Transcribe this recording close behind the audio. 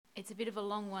It's a bit of a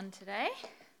long one today.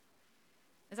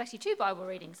 There's actually two Bible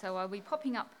readings, so I'll be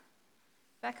popping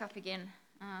back up again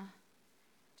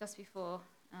just before,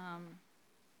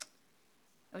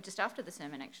 or just after the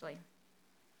sermon actually.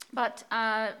 But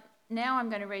now I'm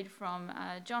going to read from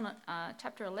John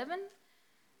chapter 11,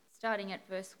 starting at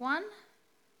verse 1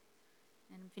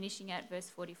 and finishing at verse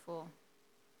 44.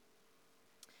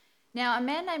 Now a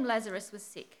man named Lazarus was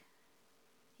sick.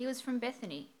 He was from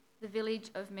Bethany, the village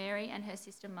of Mary and her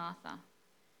sister Martha.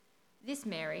 This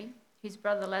Mary, whose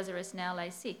brother Lazarus now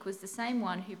lay sick, was the same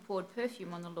one who poured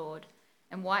perfume on the Lord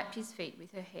and wiped his feet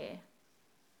with her hair.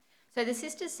 So the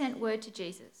sisters sent word to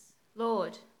Jesus,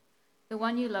 "Lord, the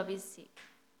one you love is sick."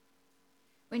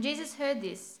 When Jesus heard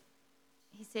this,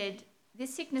 he said,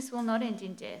 "This sickness will not end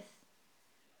in death.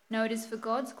 No, it is for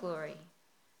God's glory,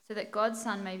 so that God's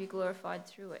Son may be glorified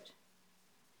through it."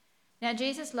 Now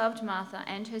Jesus loved Martha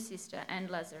and her sister and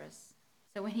Lazarus.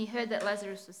 So when he heard that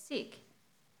Lazarus was sick,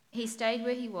 he stayed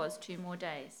where he was 2 more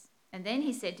days. And then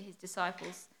he said to his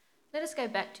disciples, "Let us go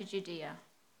back to Judea."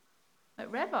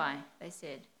 "But Rabbi," they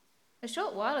said, "a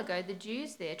short while ago the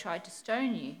Jews there tried to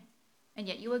stone you, and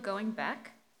yet you are going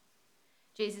back?"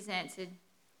 Jesus answered,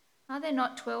 "Are there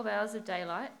not 12 hours of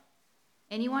daylight?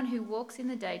 Anyone who walks in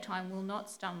the daytime will not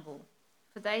stumble,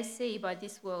 for they see by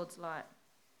this world's light.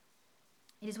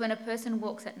 It is when a person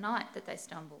walks at night that they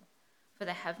stumble, for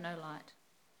they have no light."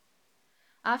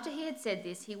 After he had said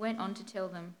this, he went on to tell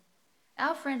them,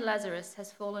 "Our friend Lazarus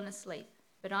has fallen asleep,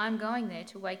 but I am going there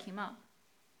to wake him up."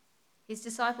 His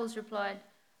disciples replied,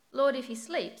 "Lord, if he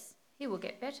sleeps, he will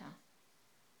get better."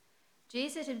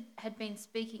 Jesus had been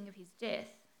speaking of his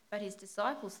death, but his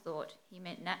disciples thought he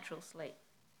meant natural sleep.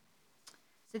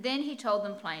 So then he told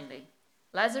them plainly,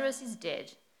 "Lazarus is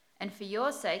dead, and for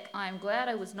your sake I am glad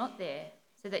I was not there,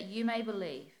 so that you may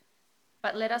believe.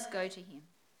 But let us go to him."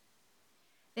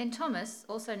 Then Thomas,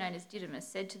 also known as Didymus,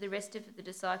 said to the rest of the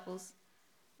disciples,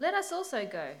 "Let us also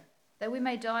go, that we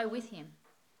may die with him."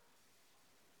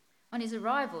 On his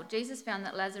arrival, Jesus found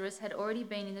that Lazarus had already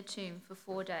been in the tomb for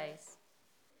 4 days.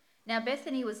 Now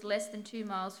Bethany was less than 2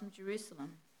 miles from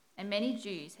Jerusalem, and many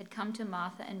Jews had come to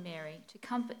Martha and Mary to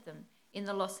comfort them in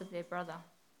the loss of their brother.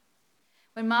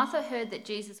 When Martha heard that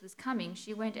Jesus was coming,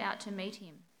 she went out to meet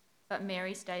him, but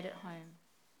Mary stayed at home.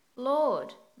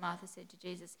 "Lord," Martha said to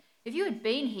Jesus, "if you had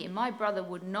been here, my brother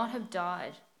would not have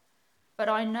died. But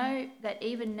I know that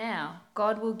even now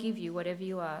God will give you whatever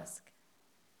you ask."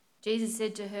 Jesus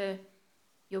said to her,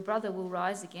 "Your brother will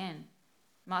rise again."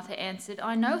 Martha answered,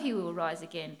 "I know he will rise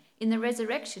again in the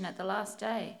resurrection at the last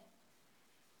day."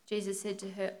 Jesus said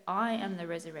to her, "I am the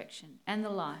resurrection and the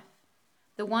life.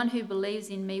 The one who believes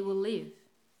in me will live,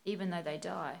 even though they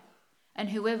die. And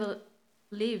whoever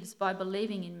lives by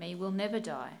believing in me will never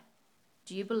die.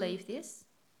 Do you believe this?"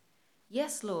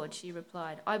 "Yes, Lord," she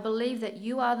replied. "I believe that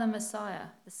you are the Messiah,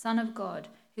 the Son of God,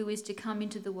 who is to come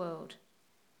into the world."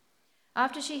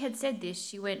 After she had said this,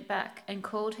 she went back and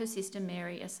called her sister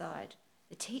Mary aside.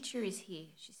 "The teacher is here,"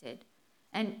 she said,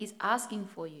 "and is asking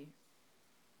for you."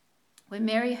 When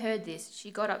Mary heard this,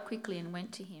 she got up quickly and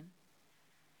went to him.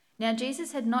 Now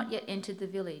Jesus had not yet entered the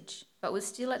village, but was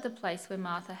still at the place where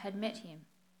Martha had met him.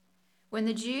 When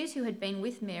the Jews who had been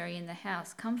with Mary in the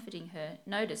house comforting her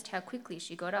noticed how quickly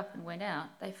she got up and went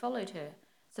out, they followed her,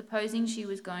 supposing she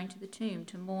was going to the tomb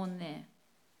to mourn there.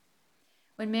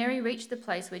 When Mary reached the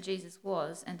place where Jesus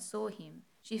was and saw him,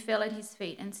 she fell at his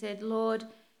feet and said,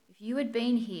 "Lord, if you had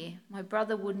been here, my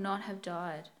brother would not have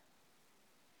died."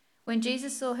 When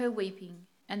Jesus saw her weeping,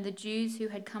 and the Jews who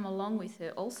had come along with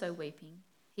her also weeping,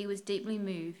 he was deeply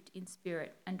moved in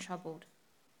spirit and troubled.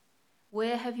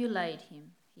 "Where have you laid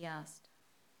him?" he asked.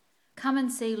 "Come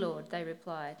and see, Lord," they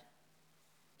replied.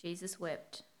 Jesus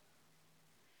wept.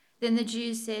 Then the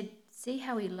Jews said, "See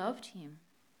how he loved him."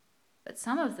 But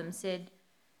some of them said,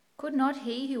 "Could not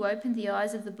he who opened the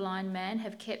eyes of the blind man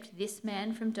have kept this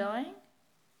man from dying?"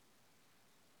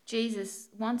 Jesus,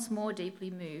 once more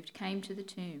deeply moved, came to the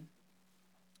tomb.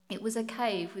 It was a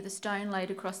cave with a stone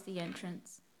laid across the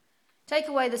entrance. "Take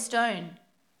away the stone,"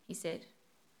 he said.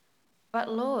 "But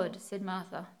Lord," said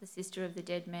Martha, the sister of the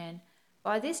dead man,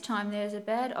 "by this time there is a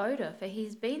bad odour, for he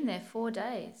has been there 4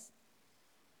 days."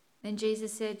 Then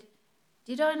Jesus said,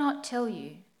 "Did I not tell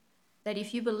you that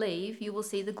if you believe, you will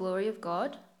see the glory of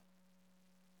God?"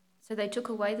 So they took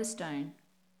away the stone.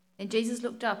 Then Jesus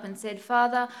looked up and said,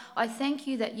 "Father, I thank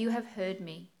you that you have heard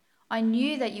me. I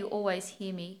knew that you always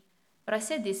hear me, but I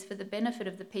said this for the benefit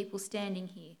of the people standing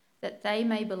here, that they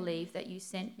may believe that you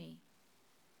sent me."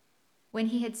 When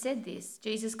he had said this,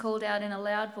 Jesus called out in a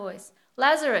loud voice,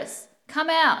 "Lazarus, come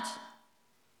out!"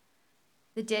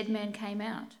 The dead man came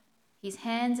out. his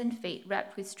hands and feet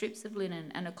wrapped with strips of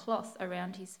linen and a cloth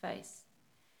around his face.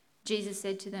 Jesus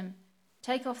said to them,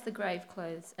 "Take off the grave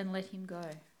clothes and let him go."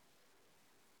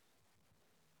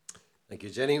 Thank you,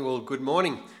 Jenny. Well, good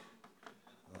morning.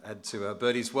 I'll add to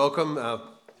Bertie's welcome.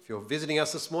 If you're visiting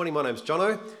us this morning, my name's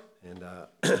Jono, and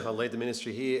I lead the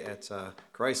ministry here at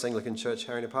Grace Anglican Church,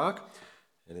 Harrington Park.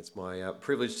 And it's my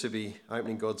privilege to be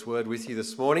opening God's Word with you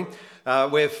this morning.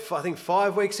 We're, I think,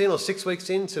 5 weeks in or 6 weeks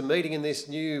into meeting in this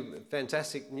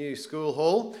fantastic new school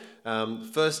hall.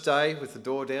 First day with the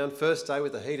door down, first day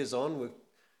with the heaters on. We've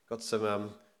got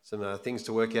some things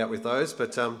to work out with those,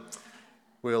 but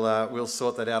we'll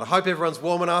sort that out. I hope everyone's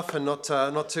warm enough and not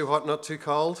too hot, not too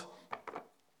cold.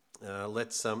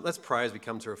 Let's pray as we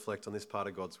come to reflect on this part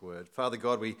of God's Word. Father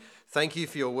God, we thank you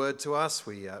for your word to us.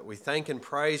 We thank and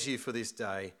praise you for this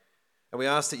day. And we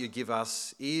ask that you give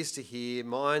us ears to hear,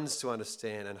 minds to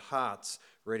understand, and hearts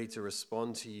ready to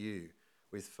respond to you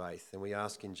with faith. And we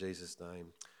ask in Jesus'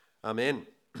 name. Amen.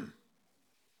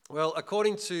 Well,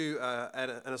 according to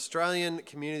an Australian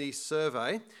community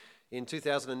survey in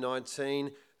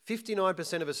 2019,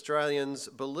 59% of Australians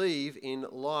believe in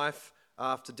life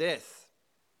after death.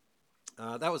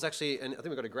 That was actually, and I think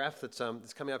we've got a graph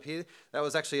that's coming up here. That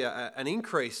was actually an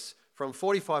increase from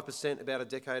 45% about a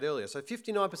decade earlier. So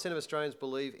 59% of Australians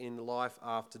believe in life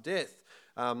after death.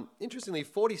 Interestingly,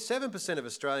 47% of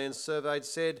Australians surveyed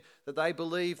said that they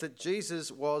believe that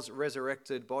Jesus was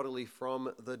resurrected bodily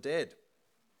from the dead.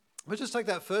 But just take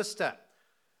that first stat.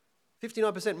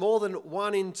 59%, more than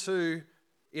 1 in 2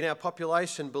 in our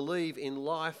population believe in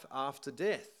life after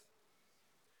death.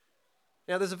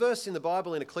 Now, there's a verse in the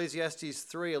Bible in Ecclesiastes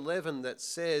 3:11 that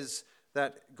says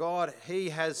that God, he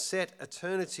has set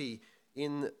eternity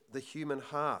in the human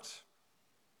heart.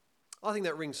 I think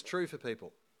that rings true for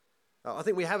people. I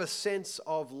think we have a sense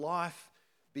of life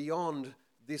beyond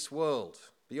this world,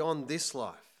 beyond this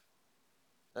life.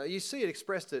 You see it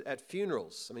expressed at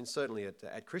funerals. I mean, certainly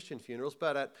at Christian funerals,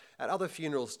 but at other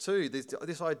funerals too.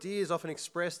 This idea is often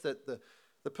expressed that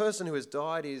the person who has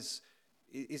died is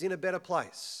in a better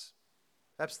place.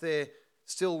 Perhaps they're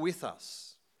still with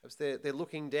us. Perhaps they're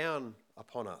looking down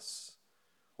upon us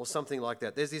or something like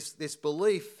that. There's this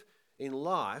belief in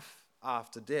life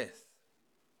after death.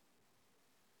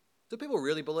 Do people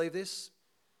really believe this?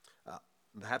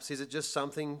 Perhaps is it just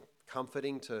something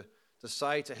comforting to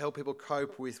say to help people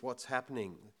cope with what's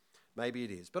happening? Maybe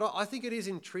it is. But I think it is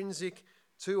intrinsic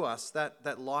to us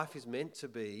that life is meant to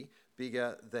be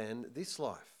bigger than this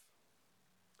life.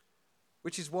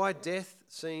 Which is why death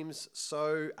seems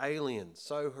so alien,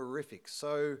 so horrific,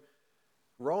 so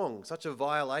wrong, such a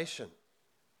violation.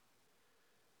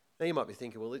 Now you might be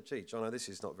thinking, well, gee, Jono, this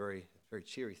is not very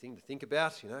cheery thing to think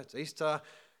about. You know, it's Easter.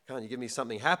 Can't you give me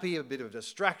something happy, a bit of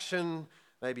distraction,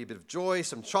 maybe a bit of joy,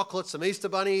 some chocolate, some Easter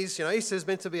bunnies? You know, Easter's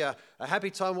meant to be a happy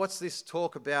time. What's this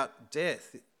talk about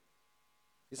death?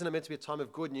 Isn't it meant to be a time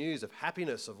of good news, of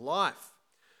happiness, of life?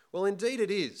 Well, indeed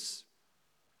it is.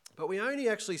 But we only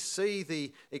actually see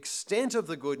the extent of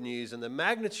the good news and the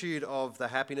magnitude of the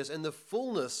happiness and the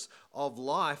fullness of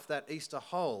life that Easter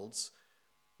holds.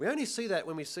 We only see that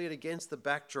when we see it against the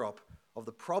backdrop of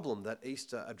the problem that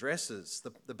Easter addresses,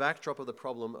 the backdrop of the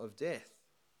problem of death.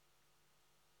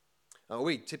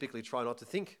 We typically try not to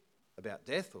think about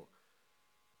death or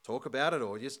talk about it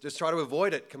or just try to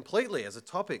avoid it completely as a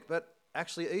topic. But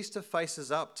actually Easter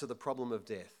faces up to the problem of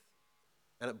death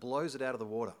and it blows it out of the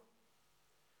water.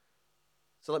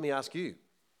 So let me ask you,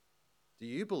 do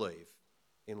you believe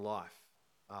in life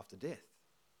after death?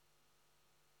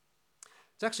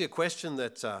 It's actually a question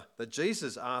that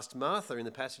Jesus asked Martha in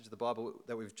the passage of the Bible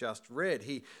that we've just read.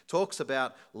 He talks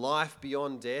about life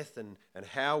beyond death and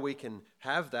how we can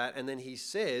have that, and then he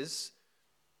says,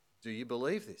 do you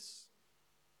believe this?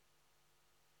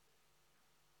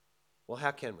 Well, how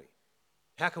can we?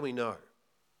 How can we know?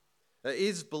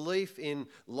 Is belief in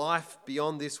life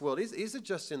beyond this world, is it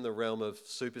just in the realm of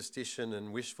superstition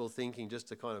and wishful thinking,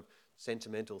 just a kind of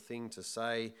sentimental thing to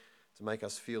say to make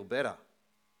us feel better?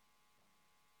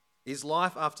 Is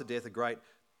life after death a great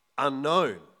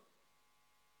unknown?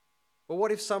 Well,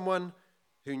 what if someone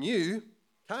who knew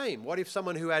came? What if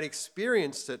someone who had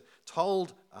experienced it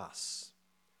told us?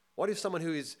 What if someone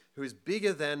who is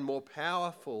bigger than, more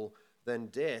powerful than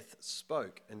death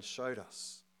spoke and showed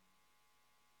us?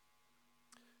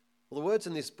 Well, the words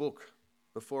in this book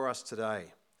before us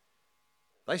today,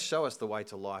 they show us the way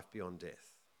to life beyond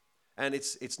death. And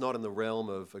it's not in the realm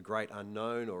of a great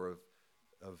unknown or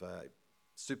of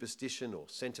superstition or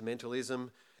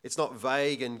sentimentalism. It's not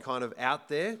vague and kind of out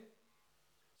there. So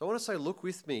I want to say, look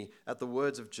with me at the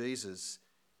words of Jesus,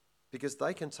 because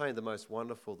they contain the most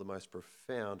wonderful, the most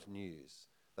profound news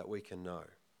that we can know.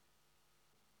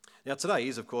 Now today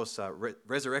is, of course,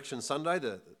 Resurrection Sunday,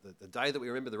 the day that we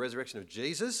remember the resurrection of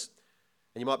Jesus.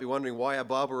 And you might be wondering why our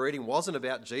Bible reading wasn't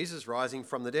about Jesus rising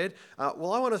from the dead.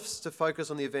 Well, I want us to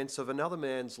focus on the events of another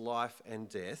man's life and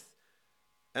death,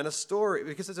 and a story,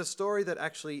 because it's a story that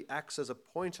actually acts as a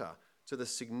pointer to the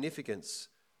significance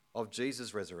of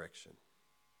Jesus' resurrection.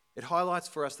 It highlights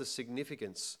for us the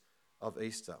significance of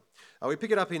Easter. We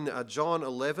pick it up in John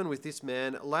 11 with this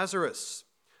man Lazarus,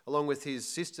 along with his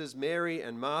sisters Mary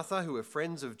and Martha, who were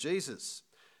friends of Jesus.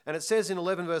 And it says in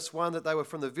 11 verse 1 that they were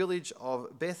from the village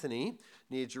of Bethany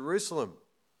near Jerusalem.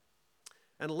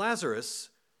 And Lazarus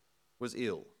was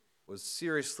ill, was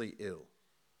seriously ill.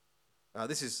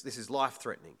 This is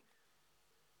life-threatening.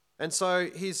 And so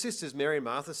his sisters Mary and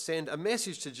Martha send a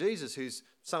message to Jesus, who's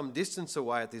some distance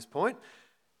away at this point.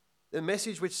 The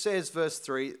message which says, verse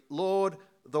 3, "Lord,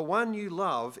 the one you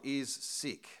love is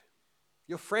sick."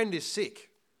 Your friend is sick.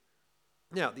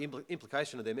 Now, the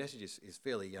implication of their message is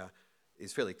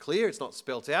fairly clear. It's not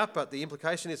spelt out, but the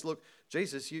implication is, look,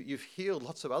 Jesus, you've healed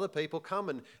lots of other people.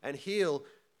 Come and heal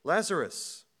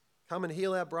Lazarus. Come and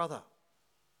heal our brother.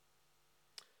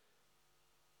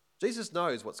 Jesus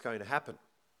knows what's going to happen.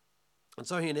 And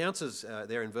so he announces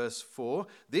there in verse 4,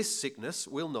 this sickness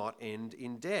will not end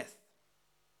in death.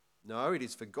 No, it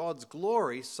is for God's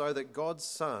glory, so that God's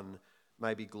Son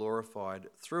may be glorified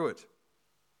through it.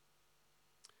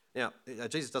 Now,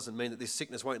 Jesus doesn't mean that this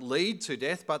sickness won't lead to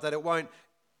death, but that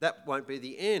won't be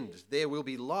the end. There will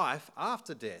be life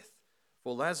after death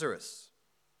for Lazarus.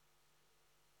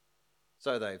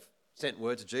 So they've sent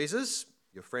word to Jesus,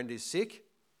 your friend is sick.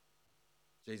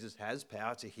 Jesus has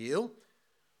power to heal.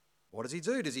 What does he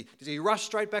do? Does he rush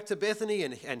straight back to Bethany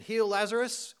and heal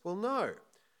Lazarus? Well, no.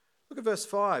 Look at verse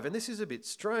 5, and this is a bit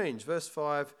strange. Verse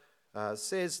 5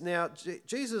 says, now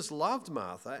Jesus loved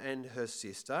Martha and her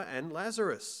sister and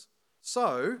Lazarus.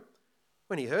 So,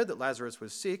 when he heard that Lazarus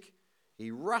was sick, he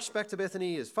rushed back to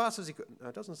Bethany as fast as he could. No,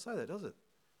 it doesn't say that, does it?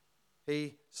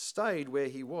 He stayed where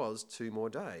he was 2 more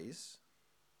days.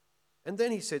 And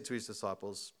then he said to his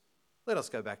disciples, let us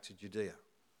go back to Judea.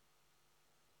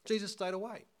 Jesus stayed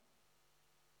away.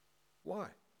 Why?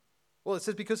 Well, it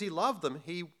says because he loved them,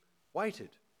 he waited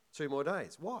 2 more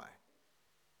days. Why?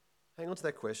 Hang on to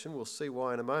that question. We'll see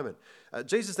why in a moment.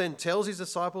 Jesus then tells his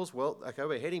disciples, well, okay,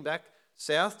 we're heading back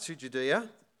south to Judea.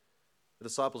 The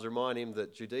disciples remind him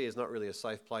that Judea is not really a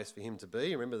safe place for him to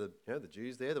be. Remember the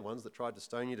Jews there, the ones that tried to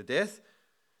stone you to death.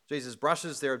 Jesus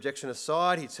brushes their objection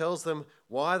aside. He tells them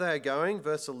why they are going.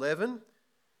 Verse 11,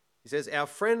 he says, our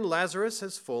friend Lazarus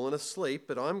has fallen asleep,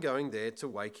 but I'm going there to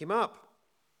wake him up.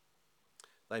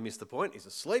 They miss the point. He's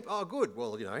asleep. Oh, good.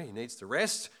 Well, he needs to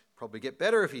rest. Probably get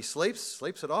better if he sleeps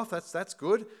it off. That's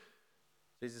good.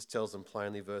 Jesus tells them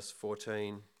plainly, verse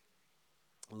 14,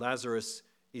 Lazarus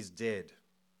is dead.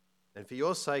 And for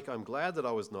your sake, I'm glad that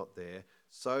I was not there,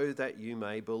 so that you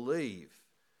may believe.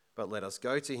 But let us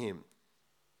go to him.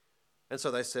 And so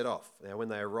they set off. Now, when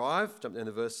they arrived, jump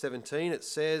into verse 17, it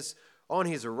says, on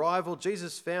his arrival,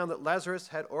 Jesus found that Lazarus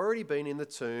had already been in the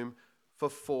tomb for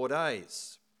 4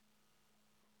 days.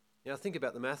 Now, think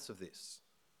about the maths of this.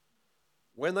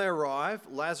 When they arrived,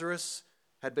 Lazarus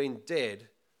had been dead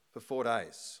for 4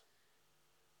 days.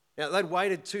 Now, they'd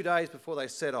waited 2 days before they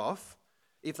set off.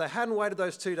 If they hadn't waited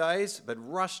those 2 days, but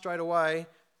rushed straight away,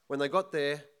 when they got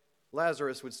there,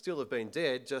 Lazarus would still have been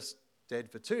dead, just dead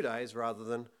for 2 days rather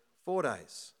than 4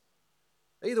 days.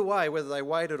 Either way, whether they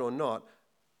waited or not,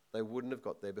 they wouldn't have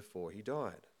got there before he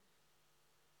died.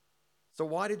 So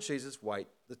why did Jesus wait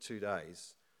the 2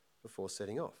 days before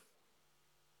setting off?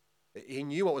 He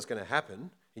knew what was going to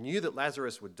happen. He knew that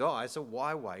Lazarus would die, so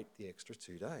why wait the extra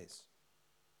 2 days?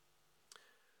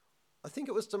 I think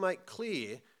it was to make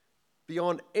clear,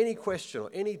 beyond any question or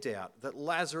any doubt, that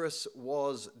Lazarus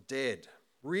was dead,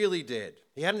 really dead.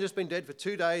 He hadn't just been dead for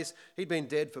 2 days, he'd been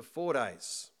dead for 4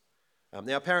 days.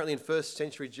 Now, apparently in first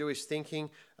century Jewish thinking,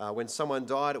 when someone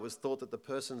died, it was thought that the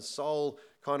person's soul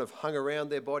kind of hung around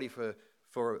their body for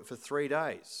 3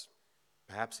 days.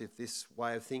 Perhaps if this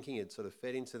way of thinking had sort of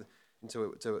fed into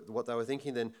what they were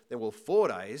thinking, then 4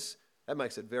 days, that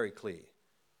makes it very clear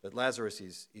that Lazarus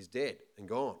is dead and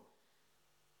gone.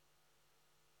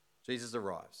 Jesus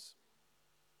arrives.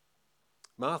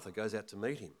 Martha goes out to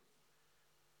meet him.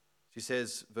 She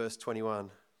says, verse 21,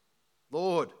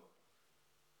 Lord,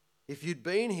 if you'd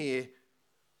been here,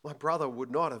 my brother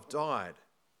would not have died.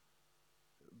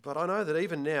 But I know that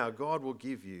even now God will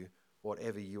give you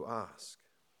whatever you ask.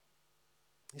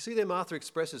 You see there, Martha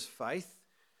expresses faith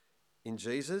in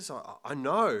Jesus. I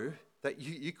know that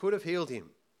you could have healed him.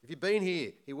 If you'd been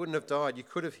here, he wouldn't have died. You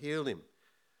could have healed him.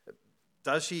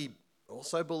 Does she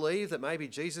also believe that maybe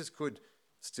Jesus could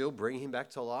still bring him back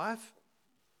to life?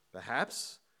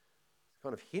 Perhaps.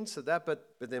 Kind of hints at that,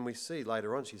 but then we see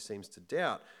later on she seems to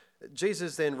doubt.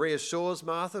 Jesus then reassures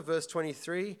Martha, verse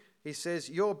 23. He says,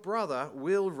 "Your brother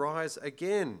will rise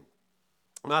again."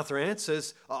 Martha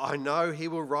answers, "I know he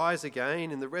will rise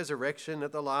again in the resurrection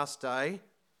at the last day."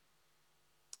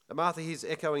 Martha here's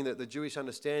echoing the Jewish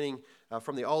understanding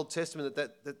from the Old Testament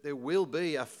that there will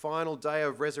be a final day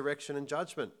of resurrection and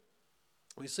judgment.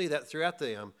 We see that throughout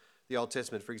the Old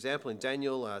Testament. For example, in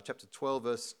Daniel chapter 12,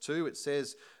 verse 2, it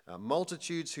says,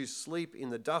 "Multitudes who sleep in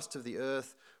the dust of the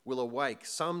earth will awake,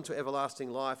 some to everlasting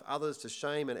life, others to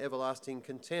shame and everlasting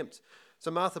contempt."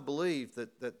 So Martha believed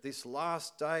that this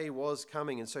last day was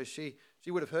coming, and so she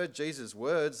would have heard Jesus'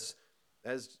 words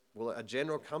as well, a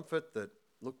general comfort that,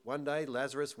 look, one day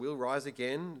Lazarus will rise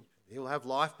again. He'll have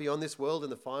life beyond this world in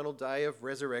the final day of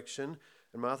resurrection.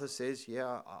 And Martha says,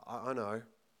 "Yeah, I know."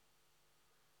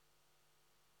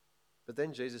 But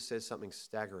then Jesus says something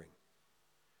staggering,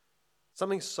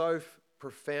 something so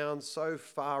profound, so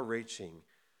far-reaching,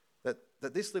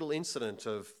 that this little incident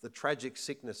of the tragic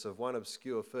sickness of one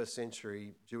obscure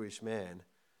first-century Jewish man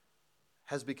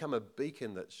has become a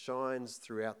beacon that shines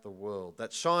throughout the world,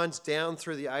 that shines down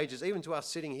through the ages, even to us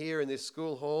sitting here in this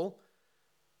school hall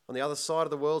on the other side of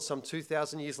the world some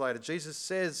 2,000 years later. Jesus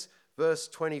says, verse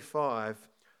 25,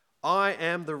 "I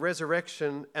am the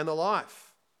resurrection and the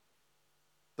life.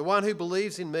 The one who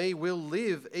believes in me will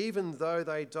live even though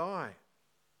they die.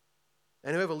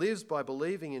 And whoever lives by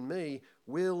believing in me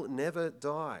will never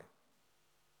die."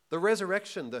 The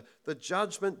resurrection, the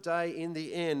judgment day in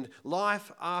the end,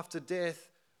 life after death,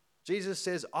 Jesus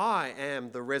says, "I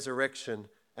am the resurrection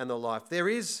and the life." There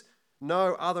is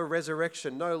no other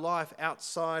resurrection, no life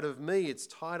outside of me. It's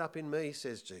tied up in me,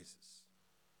 says Jesus.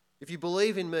 If you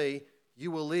believe in me,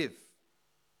 you will live.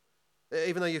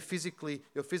 Even though your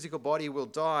physical body will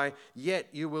die,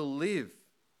 yet you will live.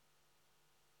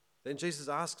 Then Jesus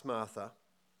asks Martha,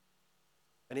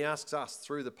 and he asks us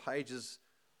through the pages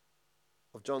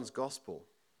of John's Gospel,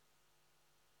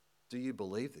 do you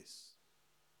believe this?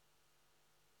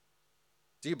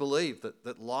 Do you believe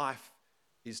that life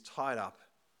is tied up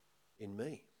in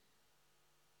me?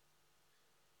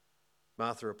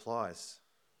 Martha replies,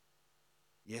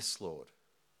 "Yes, Lord.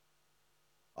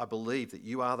 I believe that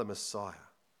you are the Messiah,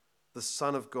 the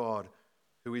Son of God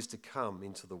who is to come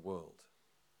into the world.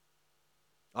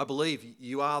 I believe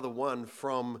you are the one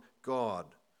from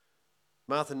God."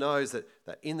 Martha knows that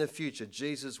in the future,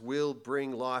 Jesus will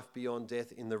bring life beyond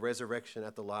death in the resurrection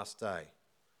at the last day.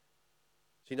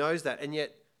 She knows that, and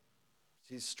yet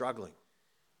she's struggling.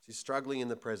 She's struggling in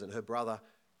the present. Her brother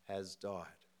has died.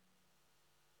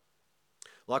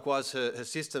 Likewise, her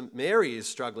sister Mary is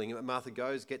struggling. Martha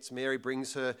goes, gets Mary,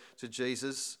 brings her to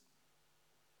Jesus.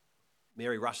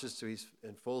 Mary rushes to his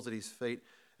and falls at his feet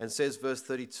and says, verse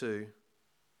 32,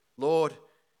 "Lord,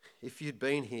 if you'd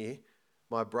been here,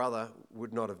 my brother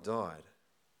would not have died."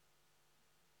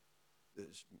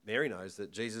 Mary knows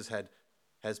that Jesus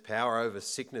has power over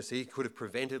sickness. He could have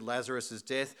prevented Lazarus'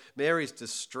 death. Mary's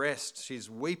distressed. She's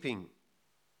weeping.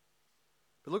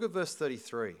 But look at verse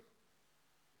 33.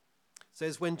 It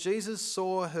says, "When Jesus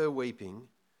saw her weeping,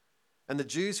 and the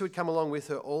Jews who had come along with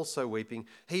her also weeping,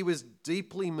 he was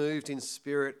deeply moved in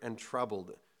spirit and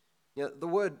troubled." You know, the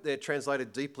word there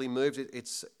translated deeply moved,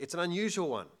 it's an unusual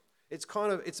one.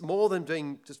 It's more than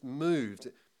being just moved.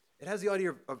 It has the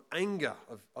idea of anger,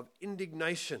 of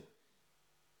indignation.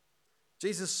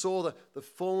 Jesus saw the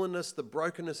fallenness, the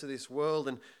brokenness of this world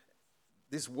and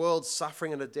this world's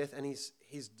suffering under death, and he's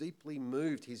deeply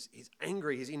moved. He's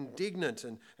angry, he's indignant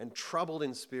and troubled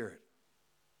in spirit.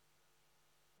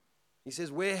 He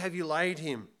says, "Where have you laid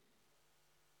him?"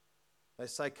 They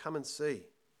say, "Come and see."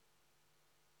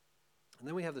 And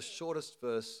then we have the shortest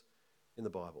verse in the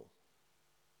Bible.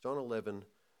 John 11,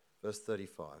 verse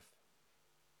 35.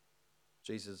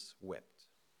 Jesus wept.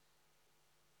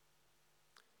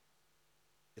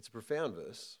 It's a profound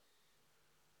verse.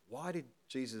 Why did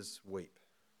Jesus weep?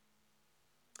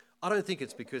 I don't think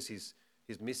it's because he's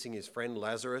missing his friend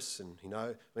Lazarus, and he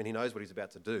knows what he's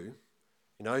about to do.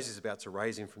 He knows he's about to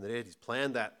raise him from the dead. He's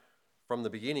planned that from the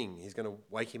beginning. He's going to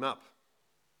wake him up.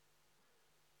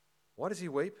 Why does he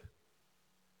weep?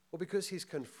 Well, because he's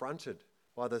confronted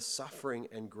by the suffering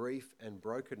and grief and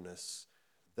brokenness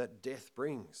that death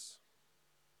brings.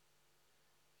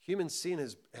 Human sin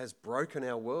has broken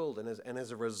our world, and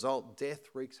as a result,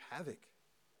 death wreaks havoc.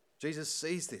 Jesus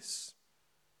sees this.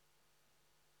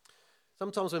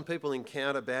 Sometimes when people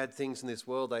encounter bad things in this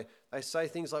world, they say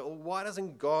things like, "Well, why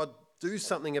doesn't God do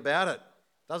something about it?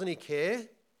 Doesn't he care?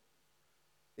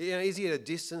 Is he at a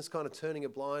distance, kind of turning a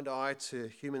blind eye to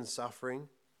human suffering?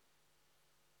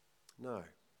 No,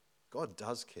 God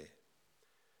does care.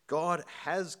 God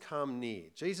has come near.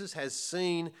 Jesus has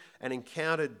seen and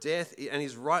encountered death and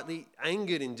is rightly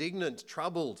angered, indignant,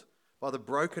 troubled by the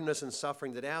brokenness and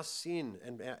suffering that our sin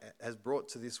has brought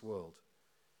to this world.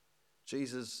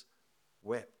 Jesus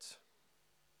wept.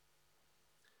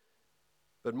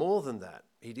 But more than that,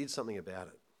 he did something about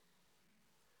it.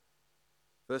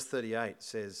 Verse 38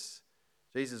 says,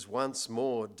 Jesus, once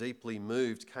more deeply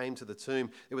moved, came to the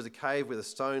tomb. It was a cave with a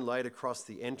stone laid across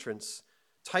the entrance.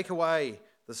 "Take away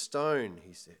the stone,"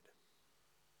 he said.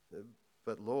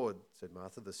 "But Lord," said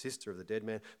Martha, the sister of the dead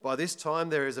man, "by this time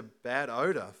there is a bad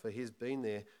odour, for he's been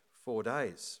there 4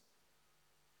 days."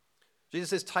 Jesus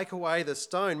says, "Take away the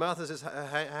stone." Martha says,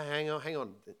 hang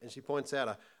on. And she points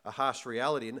out a harsh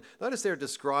reality. And notice there it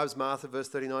describes Martha, verse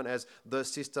 39, as the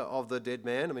sister of the dead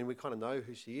man. I mean, we kind of know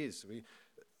who she is.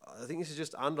 I think this is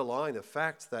just underlying the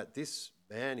fact that this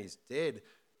man is dead,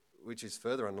 which is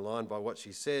further underlined by what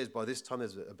she says. By this time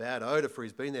there's a bad odour, for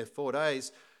he's been there 4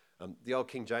 days. The old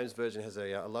King James Version has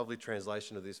a lovely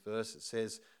translation of this verse. It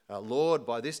says, "Lord,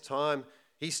 by this time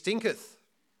he stinketh,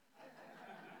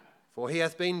 for he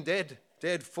hath been dead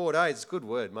 4 days." It's a good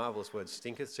word, marvellous word,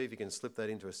 stinketh. See if you can slip that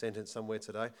into a sentence somewhere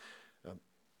today.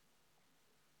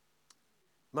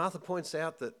 Martha points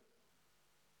out that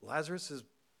Lazarus'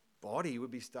 body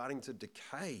would be starting to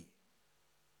decay.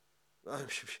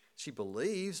 She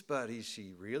believes, but is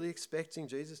she really expecting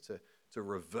Jesus to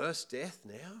reverse death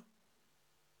now?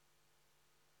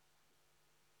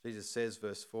 Jesus says,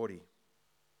 verse 40,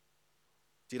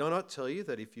 "Did I not tell you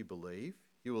that if you believe,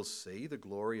 you will see the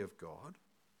glory of God?"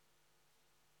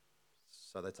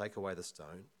 So they take away the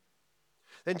stone.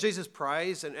 Then Jesus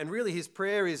prays, and really his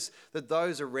prayer is that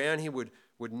those around him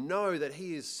would know that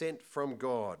he is sent from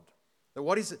God. That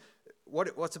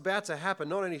what's about to happen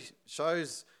not only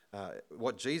shows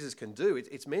what Jesus can do,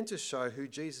 it's meant to show who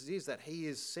Jesus is, that he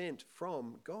is sent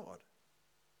from God.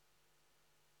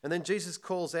 And then Jesus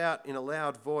calls out in a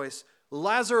loud voice,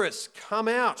 "Lazarus, come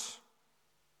out."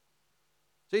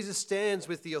 Jesus stands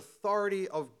with the authority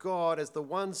of God as the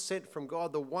one sent from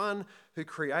God, the one who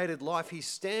created life. He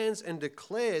stands and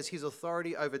declares his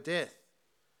authority over death.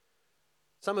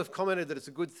 Some have commented that it's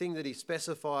a good thing that he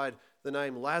specified the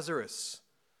name Lazarus.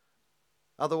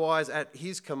 Otherwise, at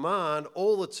his command,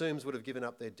 all the tombs would have given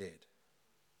up their dead.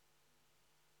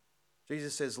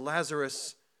 Jesus says,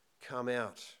 "Lazarus, come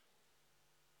out."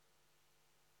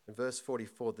 In verse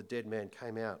 44, the dead man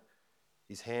came out,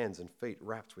 his hands and feet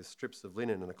wrapped with strips of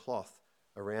linen and a cloth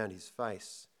around his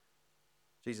face.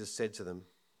 Jesus said to them,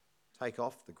 "Take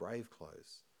off the grave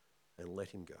clothes and let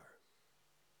him go."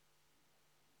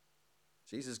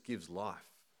 Jesus gives life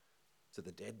to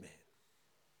the dead man.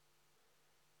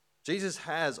 Jesus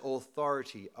has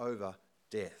authority over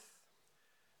death.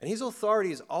 And his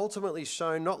authority is ultimately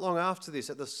shown not long after this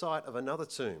at the site of another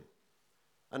tomb.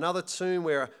 Another tomb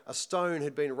where a stone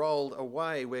had been rolled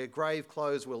away, where grave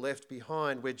clothes were left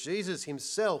behind, where Jesus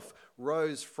himself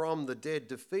rose from the dead,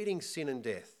 defeating sin and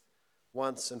death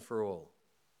once and for all.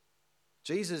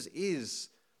 Jesus is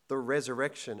the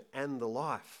resurrection and the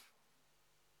life.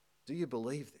 Do you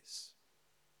believe this?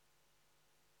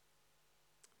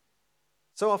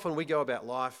 So often we go about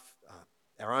life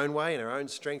our own way, in our own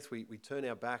strength. We turn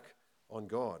our back on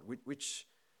God, which,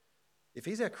 if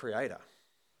he's our creator,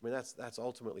 I mean, that's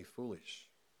ultimately foolish.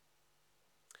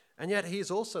 And yet he is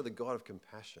also the God of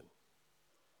compassion.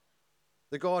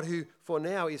 The God who, for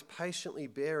now, is patiently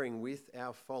bearing with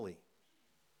our folly.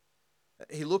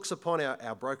 He looks upon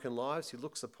our broken lives. He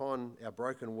looks upon our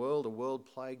broken world, a world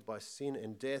plagued by sin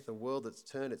and death, a world that's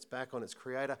turned its back on its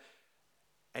creator.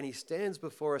 And he stands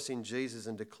before us in Jesus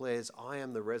and declares, "I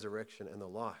am the resurrection and the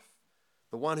life.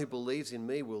 The one who believes in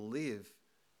me will live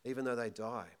even though they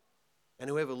die. And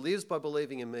whoever lives by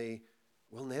believing in me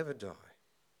will never die."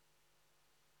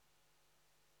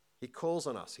 He calls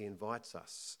on us. He invites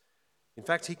us. In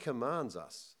fact, he commands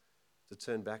us to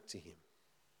turn back to him.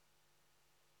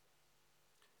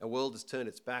 Our world has turned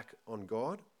its back on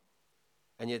God,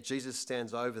 and yet Jesus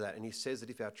stands over that, and he says that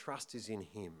if our trust is in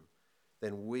him,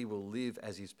 then we will live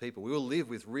as his people. We will live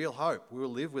with real hope. We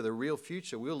will live with a real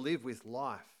future. We will live with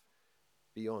life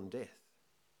beyond death.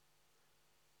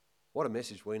 What a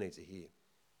message we need to hear.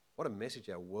 What a message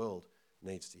our world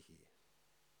needs to hear.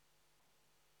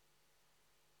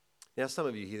 Now, some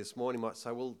of you here this morning might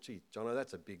say, "Well, gee, Jono,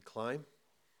 that's a big claim.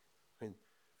 I mean,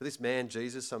 for this man,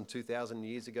 Jesus, some 2,000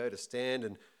 years ago, to stand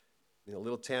in a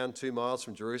little town 2 miles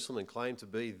from Jerusalem and claim to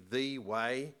be the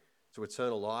way to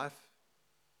eternal life,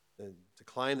 and to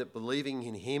claim that believing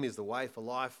in him is the way for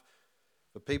life,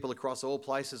 for people across all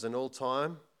places and all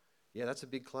time, yeah, that's a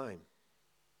big claim.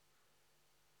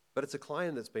 But it's a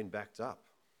claim that's been backed up,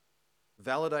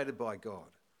 validated by God,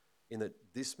 in that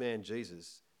this man,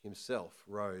 Jesus, himself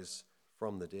rose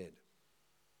from the dead.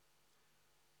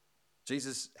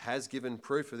 Jesus has given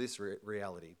proof of this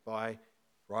reality by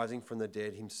rising from the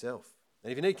dead himself.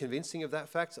 And if you need convincing of that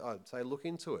fact, I'd say look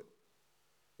into it.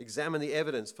 Examine the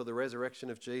evidence for the resurrection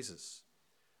of Jesus.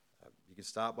 You can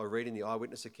start by reading the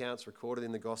eyewitness accounts recorded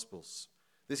in the Gospels.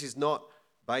 This is not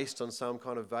based on some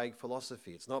kind of vague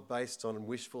philosophy. It's not based on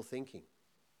wishful thinking.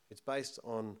 It's based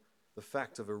on the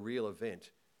fact of a real event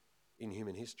in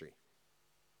human history.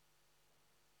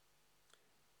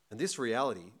 And this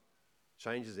reality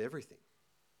changes everything.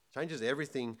 Changes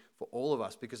everything for all of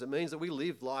us, because it means that we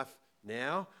live life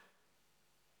now,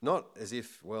 not as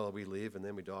if, well, we live and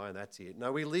then we die and that's it.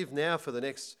 No, we live now for the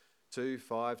next 2,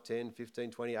 5, 10,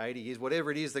 15, 20, 80 years,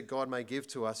 whatever it is that God may give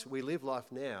to us. We live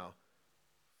life now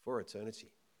for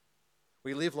eternity.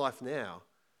 We live life now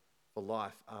for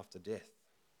life after death.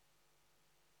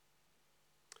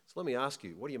 So let me ask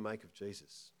you, what do you make of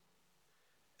Jesus?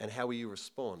 And how will you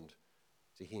respond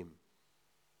to him?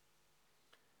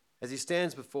 As he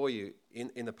stands before you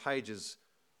in the pages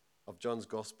of John's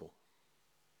Gospel,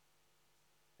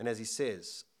 and as he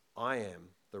says, I am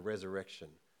the resurrection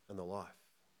and the life.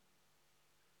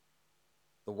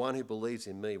 The one who believes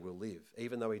in me will live,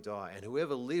 even though he die, and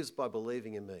whoever lives by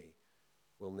believing in me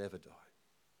will never die.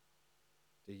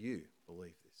 Do you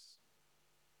believe this?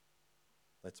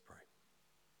 Let's pray.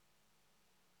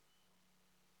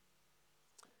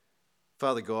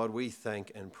 Father God, we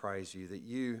thank and praise you that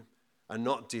you are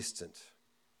not distant,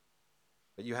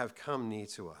 but you have come near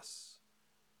to us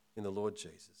in the Lord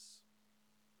Jesus.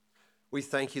 We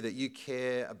thank you that you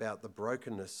care about the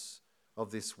brokenness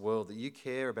of this world, that you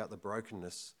care about the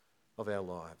brokenness of our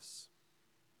lives.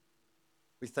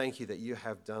 We thank you that you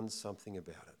have done something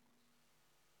about it.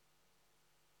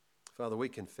 Father, we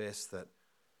confess that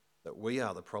we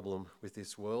are the problem with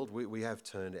this world. We have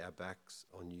turned our backs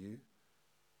on you.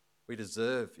 We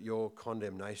deserve your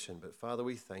condemnation, but Father,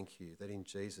 we thank you that in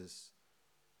Jesus,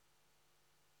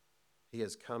 he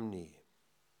has come near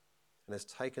and has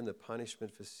taken the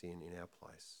punishment for sin in our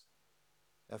place.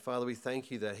 Our Father, we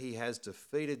thank you that he has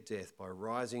defeated death by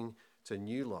rising to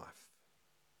new life.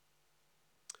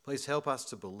 Please help us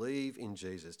to believe in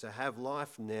Jesus, to have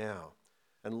life now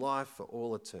and life for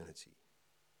all eternity.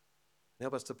 And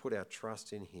help us to put our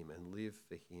trust in him and live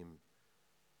for him.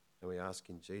 And we ask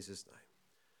in Jesus' name.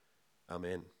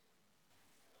 Amen.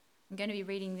 I'm going to be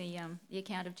reading the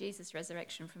account of Jesus'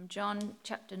 resurrection from John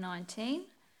chapter 19,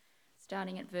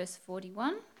 starting at verse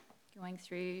 41, going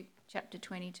through chapter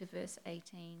 20 to verse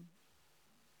 18.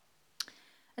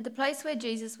 At the place where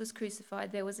Jesus was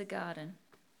crucified, there was a garden,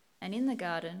 and in the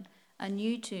garden a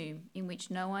new tomb in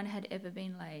which no one had ever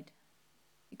been laid.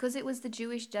 Because it was the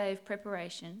Jewish day of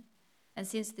preparation, and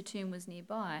since the tomb was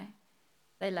nearby,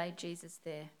 they laid Jesus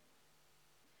there.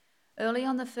 Early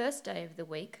on the first day of the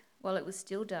week, while it was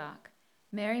still dark,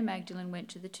 Mary Magdalene went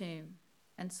to the tomb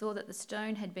and saw that the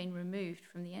stone had been removed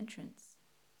from the entrance.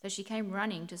 So she came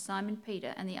running to Simon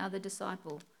Peter and the other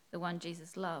disciple, the one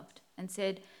Jesus loved, and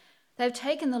said, "They've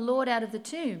taken the Lord out of the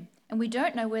tomb, and we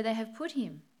don't know where they have put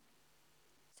him."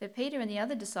 So Peter and the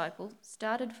other disciple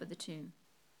started for the tomb.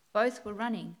 Both were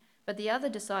running, but the other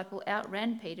disciple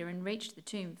outran Peter and reached the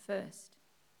tomb first.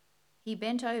 He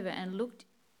bent over and looked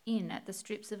in at the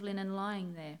strips of linen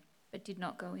lying there, but did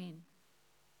not go in.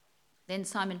 Then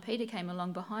Simon Peter came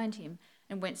along behind him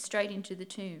and went straight into the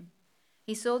tomb.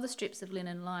 He saw the strips of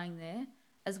linen lying there,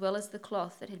 as well as the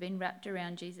cloth that had been wrapped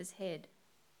around Jesus' head.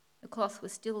 The cloth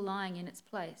was still lying in its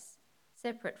place,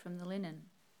 separate from the linen.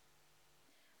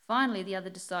 Finally, the other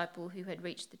disciple who had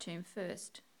reached the tomb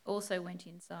first also went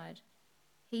inside.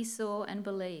 He saw and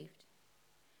believed.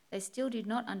 They still did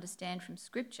not understand from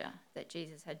Scripture that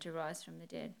Jesus had to rise from the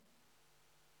dead.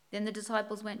 Then the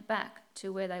disciples went back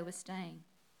to where they were staying.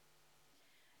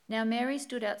 Now Mary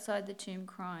stood outside the tomb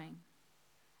crying.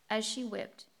 As she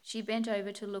wept, she bent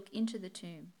over to look into the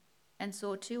tomb and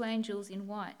saw 2 angels in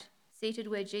white seated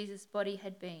where Jesus' body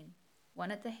had been,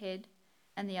 one at the head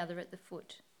and the other at the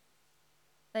foot.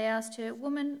 They asked her,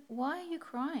 "Woman, why are you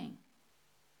crying?"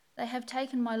 "They have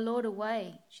taken my Lord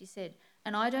away," she said,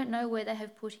 "and I don't know where they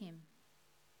have put him."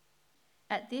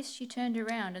 At this she turned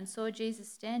around and saw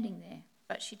Jesus standing there,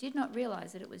 but she did not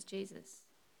realize that it was Jesus.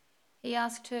 He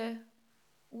asked her,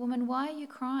 "Woman, why are you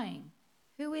crying?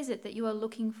 Who is it that you are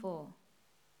looking for?"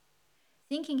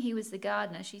 Thinking he was the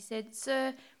gardener, she said,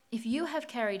 "Sir, if you have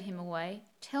carried him away,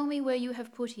 tell me where you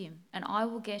have put him, and I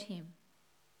will get him."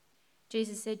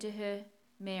 Jesus said to her,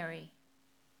 "Mary."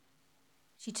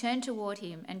 She turned toward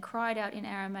him and cried out in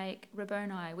Aramaic,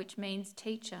 Rabboni, which means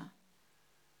teacher.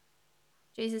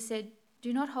 Jesus said,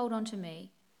 "Do not hold on to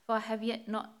me, for I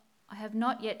have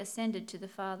not yet ascended to the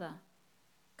Father.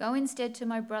 Go instead to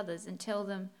my brothers and tell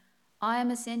them, I am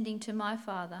ascending to my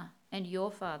Father and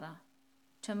your Father,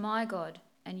 to my God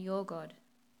and your God."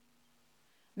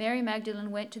 Mary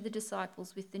Magdalene went to the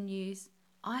disciples with the news,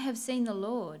 "I have seen the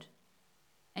Lord."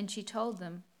 And she told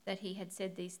them that he had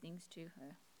said these things to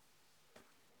her.